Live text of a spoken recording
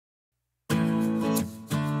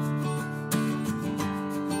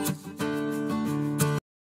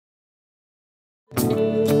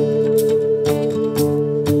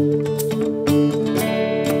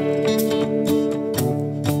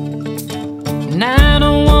And I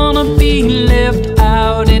don't wanna be left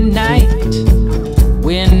out at night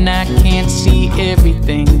when I can't see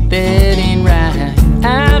everything that ain't right.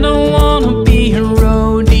 I don't wanna be a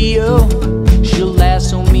rodeo. She'll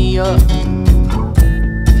lasso me up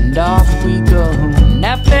and off we go. And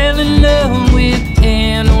I fell in love with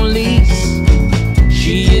Annalise.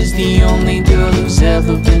 She is the only girl who's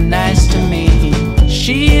ever been nice to me.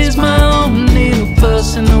 She is my own little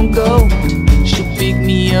personal goat. She'll pick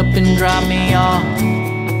me up and drop me off,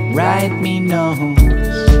 write me notes.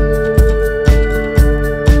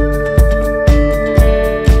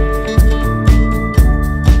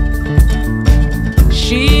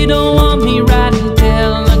 She don't want me writing